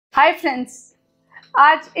Hi friends,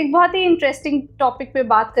 आज एक बहुत ही इंटरेस्टिंग टॉपिक पे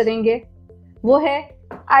बात करेंगे। वो है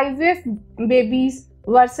IVF babies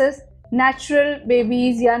versus natural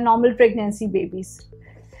babies या normal pregnancy babies.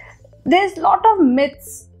 There is lot of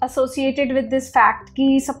myths associated with this fact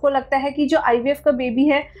कि सबको लगता है कि जो आईवीएफ का बेबी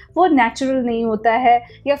है वो नेचुरल नहीं होता है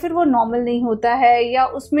या फिर वो नॉर्मल नहीं होता है या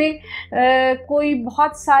उसमें कोई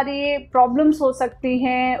बहुत सारे प्रॉब्लम्स हो सकती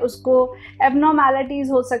हैं, उसको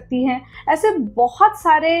एबनॉर्मैलिटीज़ हो सकती हैं। ऐसे बहुत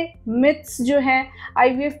सारे मिथ्स जो हैं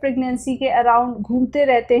आईवीएफ प्रेगनेंसी के अराउंड घूमते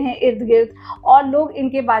रहते हैं इर्द गिर्द, और लोग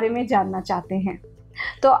इनके बारे में जानना चाहते हैं।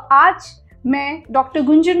 तो आज मैं doctor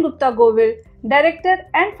Gunjan Gupta Govil, director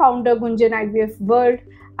and founder Gunjan IVF world,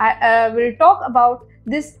 will talk about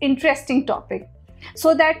this interesting topic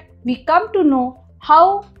so that we come to know how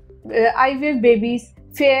IVF babies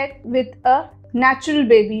fare with a natural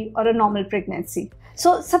baby or a normal pregnancy.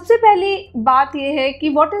 So सबसे पहली बात ये है कि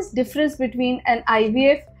what is difference between an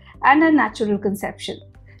IVF and a natural conception.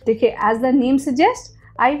 देखिए, as the name suggests,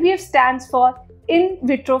 IVF stands for in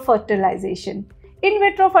vitro fertilization. In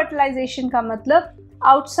vitro fertilization का मतलब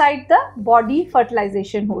outside the body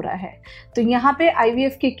fertilisation हो रहा है। तो यहाँ पे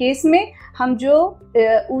आईवीएफ के केस में हम जो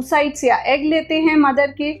oocytes या एग लेते हैं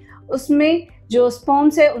मदर के, उसमें जो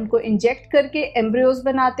स्पर्म्स है उनको इंजेक्ट करके एम्ब्रियोज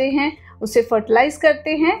बनाते हैं, उसे फर्टिलाइज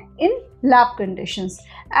करते हैं in lab conditions,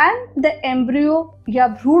 and the embryo या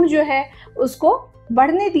भ्रूण जो है उसको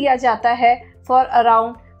बढ़ने दिया जाता है फॉर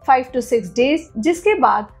अराउंड 5 to 6 days, जिसके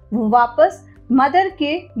बाद वो वापस मदर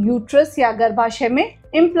के यूट्रस या गर्भाशय में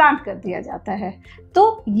इम्प्लांट कर दिया जाता है।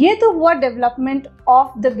 तो ये तो हुआ development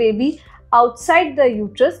of the baby outside the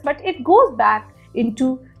uterus, but it goes back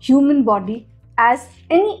into human body as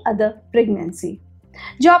any other pregnancy.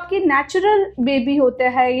 जो आपकी नेचुरल बेबी होता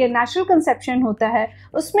है या नेचुरल कंसेप्शन होता है,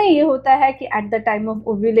 उसमें ये होता है कि at the time of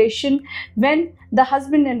ovulation when the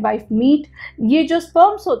husband and wife meet, ये जो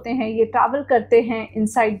स्पर्म्स होते हैं ये ट्रैवल करते हैं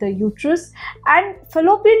inside the uterus, and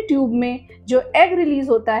fallopian tube में जो एग रिलीज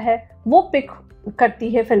होता है वो पिक करती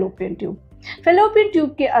है फेलोपियन ट्यूब। फेलोपियन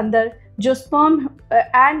ट्यूब के अंदर जो sperm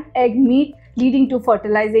and egg meat leading to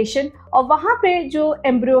fertilisation, और वहाँ पे जो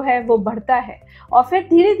एम्ब्रियो है वो बढ़ता है और फिर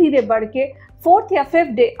धीरे धीरे बढ़ के 4th या 5th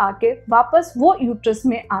डे आके वापस वो यूट्रस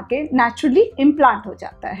में आके नेचुरली इम्प्लांट हो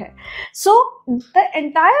जाता है। So the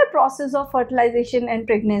entire process of fertilisation and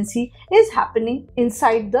pregnancy is happening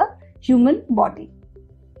inside the human body.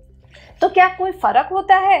 तो क्या कोई फ़र्क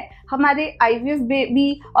होता है हमारे आईवीएफ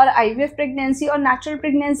बेबी और आईवीएफ प्रेगनेंसी और नेचुरल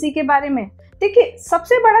प्रेगनेंसी के बारे में? देखिए,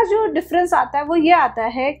 सबसे बड़ा जो डिफरेंस आता है वो ये आता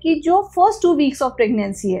है कि जो फर्स्ट 2 वीक्स ऑफ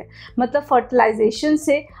प्रेगनेंसी है, मतलब फर्टिलाइजेशन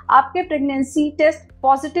से आपके प्रेगनेंसी टेस्ट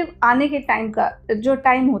पॉजिटिव आने के टाइम का जो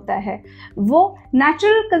टाइम होता है, वो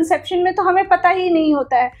नेचुरल कंसेप्शन में तो हमें पता ही नहीं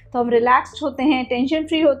होता है, तो हम रिलैक्स्ड होते हैं, टेंशन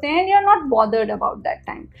फ्री होते हैं, you are not bothered about that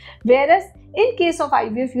time. Whereas in case of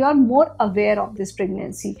IVF, you are more aware of this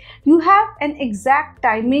pregnancy. You have an exact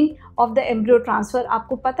timing of the embryo transfer.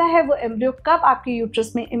 आपको पता है वो embryo कब आपके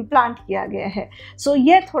uterus में implant किया गया है। सो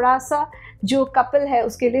ये थोड़ा सा जो कपल है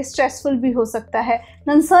उसके लिए स्ट्रेसफुल भी हो सकता है,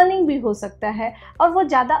 कंसर्निंग भी हो सकता है, और वो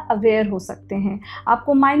ज़्यादा अवेयर हो सकते हैं।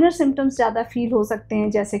 आपको माइनर सिम्टम्स ज़्यादा फील हो सकते हैं,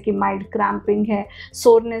 जैसे कि माइल्ड क्रैम्पिंग है,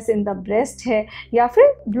 सोरनेस इन द ब्रेस्ट है, या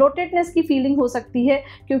फिर ब्लोटेडनेस की फीलिंग हो सकती है,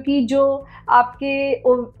 क्योंकि जो आपके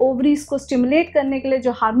ओवरीज को स्टिमुलेट करने के लिए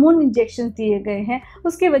जो हार्मोन इंजेक्शन दिए गए हैं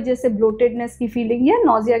उसके वजह से ब्लोटेडनेस की फीलिंग या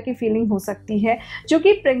नोजिया की फीलिंग हो सकती है, जो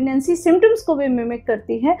कि प्रेगनेंसी सिम्टम्स को भी मिमिक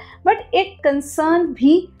करती है, बट एक कंसर्न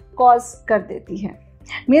भी कॉज कर देती है।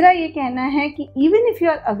 मेरा ये कहना है कि even if you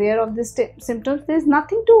are aware of these symptoms, there is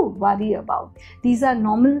nothing to worry about. These are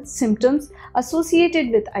normal symptoms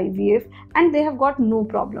associated with IVF and they have got no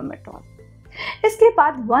problem at all. इसके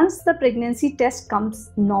बाद once the pregnancy test comes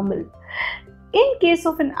normal, in case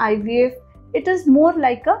of an IVF, it is more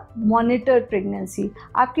like a monitored pregnancy.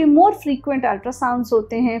 आपके more frequent ultrasounds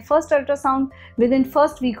होते हैं। First ultrasound within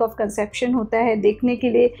first week of conception होता है, देखने के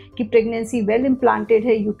लिए कि प्रेगनेंसी वेल इम्प्लांटेड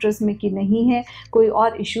है यूट्रस में कि नहीं है, कोई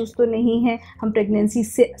और इश्यूज तो नहीं है। हम प्रेगनेंसी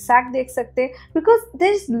सैक देख सकते हैं, because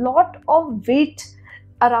there is lot of weight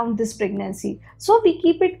around this pregnancy, so we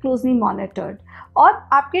keep it closely monitored. और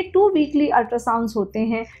आपके 2 weekly ultrasounds होते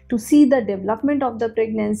हैं to see the development of the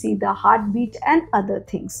pregnancy, the heartbeat and other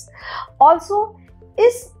things. Also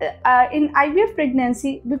is in IVF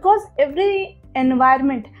pregnancy, because every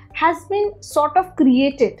environment has been sort of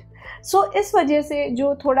created, so इस वजह से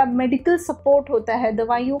जो थोड़ा medical support होता है,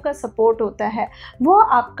 दवाइयों का सपोर्ट होता है, वो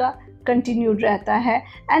आपका कंटिन्यूड रहता है,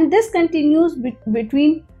 एंड दिस कंटिन्यूज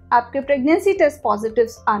बिटवीन आपके प्रेगनेंसी टेस्ट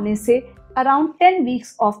पॉजिटिव्स आने से अराउंड 10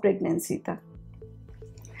 वीक्स ऑफ प्रेगनेंसी तक।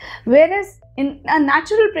 Whereas in a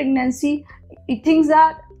natural pregnancy, things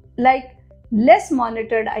are like less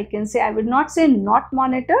monitored, I can say, I will not से नॉट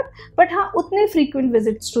मॉनिटर्ड, बट हाँ उतने frequent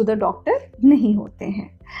visits to the doctor नहीं होते हैं।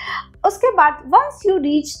 उसके बाद once you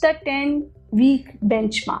reach the 10 week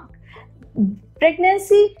benchmark,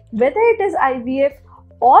 pregnancy, whether it is IVF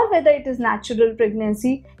or whether it is natural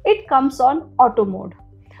pregnancy, it comes on auto mode.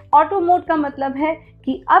 Auto mode का मतलब है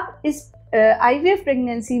कि अब इस IVF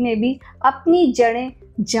प्रेगनेंसी ने भी अपनी जड़ें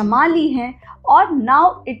जमा ली हैं और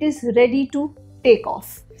now it is ready to take off.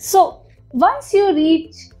 So once you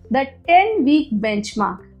reach the 10 week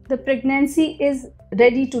benchmark, the pregnancy is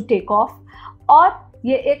ready to take off और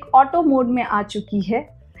ये एक ऑटो मोड में आ चुकी है।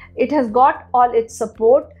 It has got all it's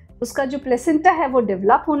support, उसका जो प्लेसेंटा है वो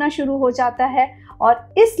डेवलप होना शुरू हो जाता है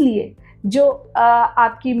और इसलिए जो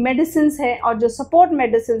आपकी मेडिसिन्स हैं और जो सपोर्ट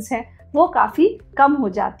मेडिसिन्स हैं वो काफ़ी कम हो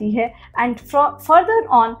जाती है and further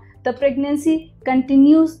on the pregnancy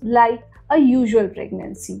continues like a usual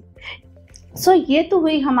pregnancy. सो ये तो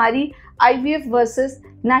हुई हमारी IVF वर्सेस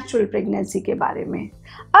नेचुरल प्रेगनेंसी के बारे में।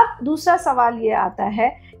 अब दूसरा सवाल ये आता है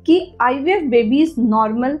कि IVF बेबीज़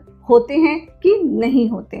नॉर्मल होते हैं कि नहीं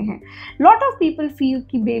होते हैं। लॉट ऑफ पीपल फील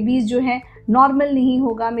कि बेबीज़ जो हैं नॉर्मल नहीं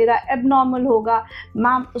होगा, मेरा एबनॉर्मल होगा,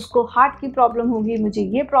 मैम उसको हार्ट की प्रॉब्लम होगी, मुझे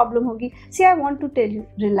ये प्रॉब्लम होगी। सी I want to tell you,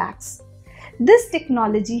 relax, this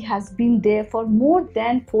technology has been there for more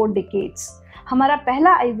than 4 decades। हमारा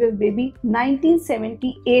पहला IVF बेबी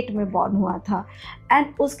 1978 में बॉर्न हुआ था एंड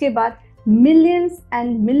उसके बाद millions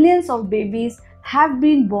and millions of babies have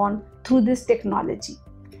been born through this technology.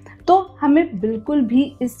 तो हमें बिल्कुल भी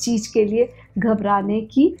इस चीज़ के लिए घबराने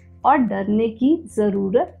की और डरने की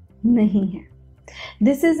ज़रूरत नहीं है।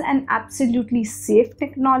 This is an absolutely safe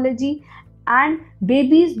technology and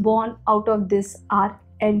babies born out of this are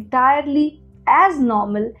entirely as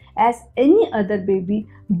normal as any other baby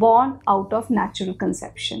born out of natural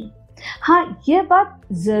conception. हाँ, यह बात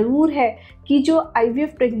ज़रूर है कि जो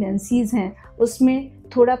IVF प्रेगनेंसीज़ हैं उसमें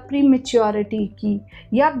थोड़ा प्रीमेच्योरिटी की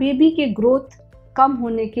या बेबी के ग्रोथ कम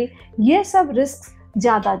होने के ये सब रिस्क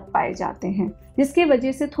ज़्यादा पाए जाते हैं, जिसकी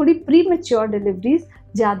वजह से थोड़ी प्रीमेच्योर डिलीवरीज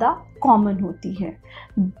ज़्यादा कॉमन होती है।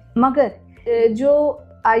 मगर जो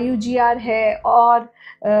IUGR है और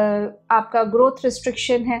आपका ग्रोथ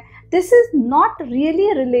रिस्ट्रिक्शन है, this is not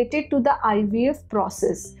really related to the IVF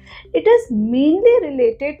process, it is mainly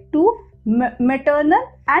related to maternal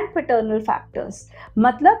and paternal factors.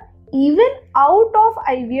 मतलब इवन आउट ऑफ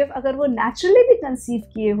IVF अगर वो नेचुरली भी कंसीव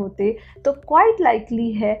किए होते तो क्वाइट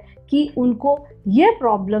लाइकली है कि उनको ये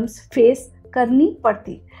प्रॉब्लम्स फेस करनी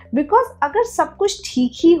पड़ती, बिकॉज अगर सब कुछ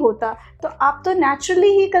ठीक ही होता तो आप तो नेचुरली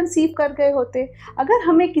ही कंसीव कर गए होते। अगर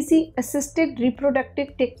हमें किसी असिस्टेड रिप्रोडक्टिव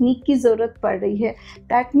टेक्निक की ज़रूरत पड़ रही है,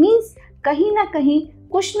 दैट मीन्स कहीं ना कहीं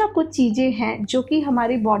कुछ ना कुछ चीज़ें हैं जो कि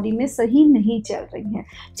हमारी बॉडी में सही नहीं चल रही हैं,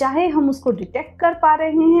 चाहे हम उसको डिटेक्ट कर पा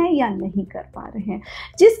रहे हैं या नहीं कर पा रहे हैं,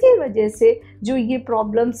 जिसकी वजह से जो ये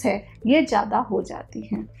प्रॉब्लम्स है ये ज़्यादा हो जाती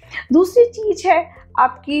हैं। दूसरी चीज़ है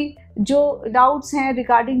आपकी जो डाउट्स हैं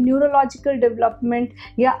रिगार्डिंग न्यूरोलॉजिकल डेवलपमेंट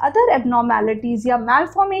या अदर एबनॉर्मैलिटीज़ या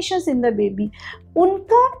मैलफॉर्मेशंस इन द बेबी,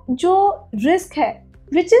 उनका जो रिस्क है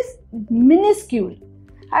which is minuscule,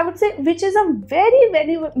 I would say which is a very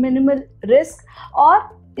minimal risk। और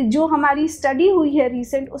जो हमारी स्टडी हुई है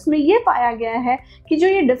रिसेंट, उसमें ये पाया गया है कि जो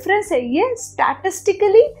ये डिफरेंस है ये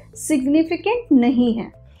स्टैटिस्टिकली सिग्निफिकेंट नहीं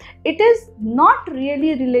है। It is not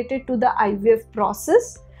really related to the IVF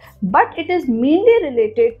process, but it is mainly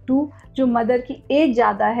related to जो मदर की एज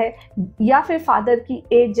ज़्यादा है या फिर फादर की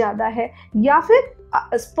एज ज़्यादा है या फिर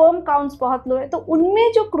स्पर्म काउंट्स बहुत लो है, तो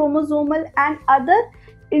उनमें जो chromosomal and other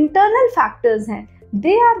internal factors हैं,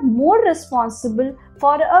 they are more responsible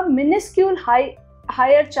for a minuscule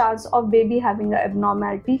higher chance of baby having a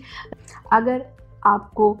abnormality। अगर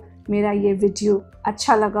आपको मेरा ये वीडियो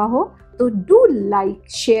अच्छा लगा हो तो do like,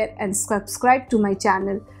 share and subscribe to my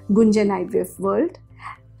channel Gunjan IVF World।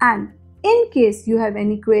 and in case you have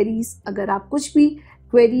any queries, अगर आप कुछ भी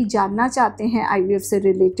query जानना चाहते हैं IVF से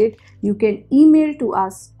related, you can email to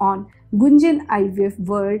us on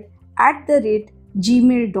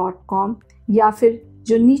gunjanivfworld@gmail.com या फिर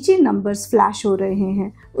जो नीचे नंबर्स फ्लैश हो रहे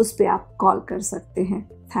हैं उस पर आप कॉल कर सकते हैं।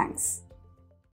 थैंक्स।